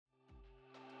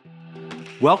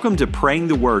Welcome to Praying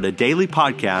the Word, a daily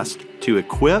podcast to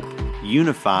equip,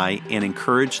 unify, and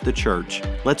encourage the church.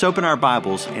 Let's open our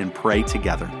Bibles and pray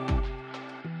together.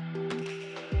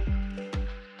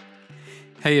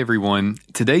 Hey everyone,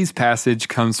 today's passage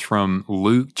comes from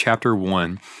Luke chapter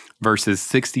 1, verses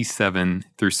 67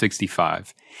 through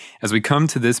 65. As we come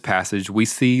to this passage, we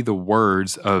see the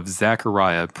words of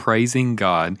Zechariah praising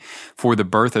God for the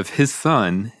birth of his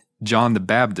son, John the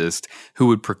Baptist, who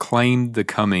would proclaim the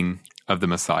coming of the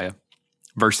Messiah.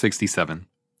 Verse 67.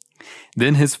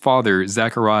 Then his father,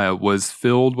 Zechariah, was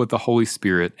filled with the Holy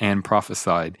Spirit and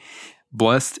prophesied,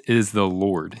 "Blessed is the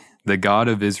Lord, the God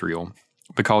of Israel,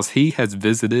 because he has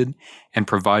visited and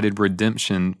provided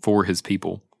redemption for his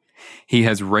people. He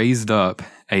has raised up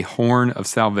a horn of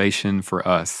salvation for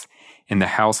us in the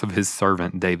house of his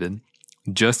servant David,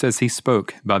 just as he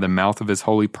spoke by the mouth of his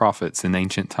holy prophets in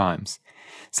ancient times,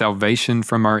 salvation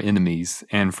from our enemies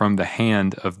and from the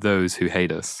hand of those who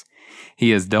hate us. He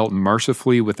has dealt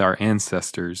mercifully with our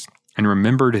ancestors and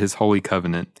remembered his holy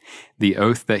covenant, the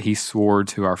oath that he swore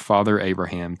to our father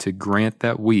Abraham, to grant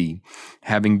that we,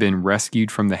 having been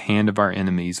rescued from the hand of our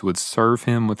enemies, would serve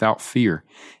him without fear,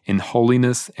 in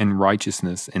holiness and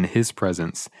righteousness in his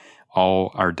presence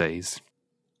all our days."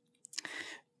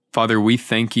 Father, we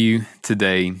thank you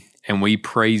today and we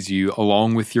praise you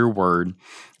along with your word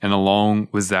and along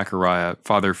with Zechariah,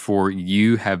 Father, for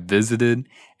you have visited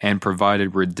and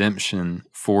provided redemption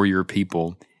for your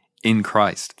people in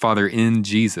Christ. Father, in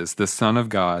Jesus, the Son of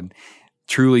God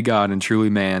and truly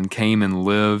man, came and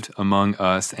lived among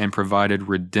us and provided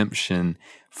redemption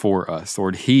for us.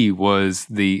 Lord, he was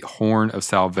the horn of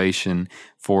salvation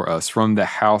for us from the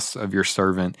house of your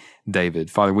servant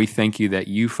David. Father, we thank you that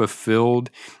you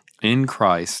fulfilled in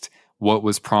Christ what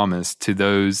was promised to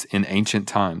those in ancient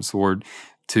times, Lord,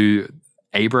 to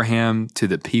Abraham, to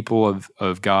the people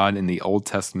of God in the Old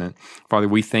Testament. Father,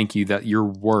 we thank you that your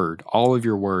word, all of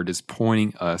your word, is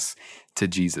pointing us to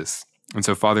Jesus. And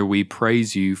so, Father, we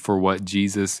praise you for what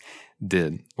Jesus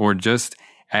did. Lord, just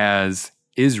as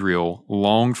Israel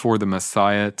longed for the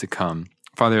Messiah to come,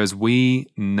 Father, as we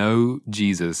know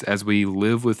Jesus, as we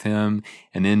live with him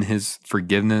and in his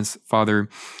forgiveness, Father,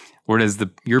 Lord, as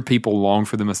your people long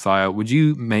for the Messiah, would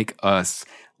you make us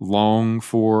long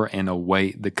for and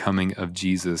await the coming of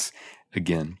Jesus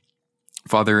again?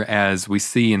 Father, as we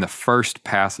see in the first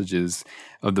passages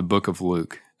of the book of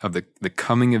Luke, of the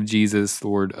coming of Jesus,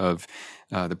 Lord, of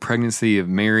the pregnancy of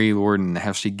Mary, Lord, and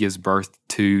how she gives birth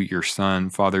to your son,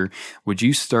 Father, would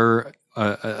you stir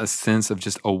a sense of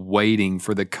just awaiting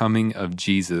for the coming of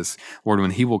Jesus, Lord,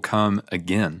 when he will come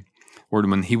again, Lord,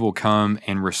 when he will come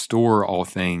and restore all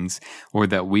things,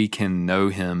 Lord, that we can know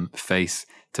him face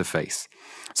to face.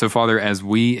 So, Father, as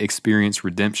we experience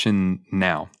redemption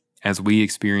now, as we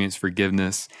experience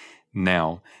forgiveness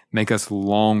now, make us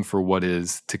long for what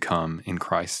is to come in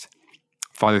Christ.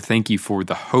 Father, thank you for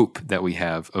the hope that we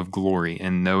have of glory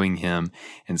and knowing him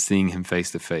and seeing him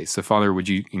face to face. So, Father, would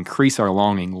you increase our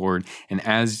longing, Lord, and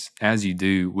as you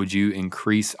do, would you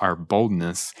increase our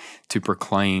boldness to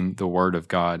proclaim the word of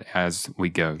God as we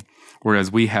go. Lord,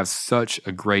 as we have such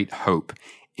a great hope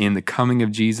in the coming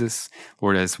of Jesus,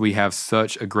 Lord, as we have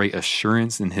such a great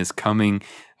assurance in his coming,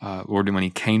 Lord, when he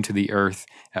came to the earth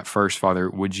at first, Father,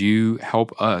 would you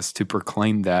help us to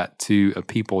proclaim that to a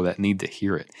people that need to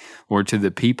hear it? Lord, to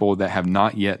the people that have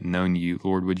not yet known you,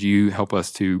 Lord, would you help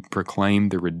us to proclaim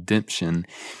the redemption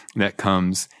that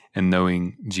comes in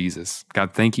knowing Jesus?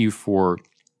 God, thank you for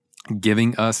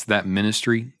giving us that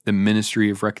ministry, the ministry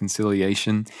of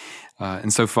reconciliation.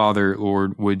 And so, Father,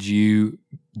 Lord, would you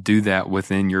do that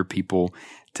within your people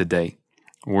today?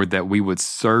 Lord, that we would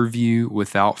serve you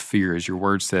without fear, as your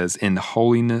word says, in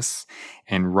holiness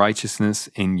and righteousness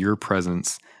in your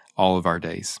presence all of our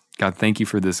days. God, thank you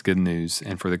for this good news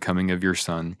and for the coming of your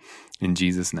Son. In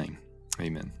Jesus' name,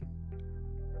 amen.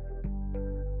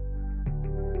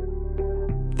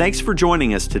 Thanks for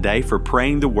joining us today for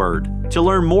Praying the Word. To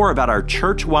learn more about our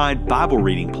church-wide Bible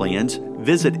reading plans,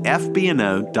 visit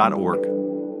FBNO.org.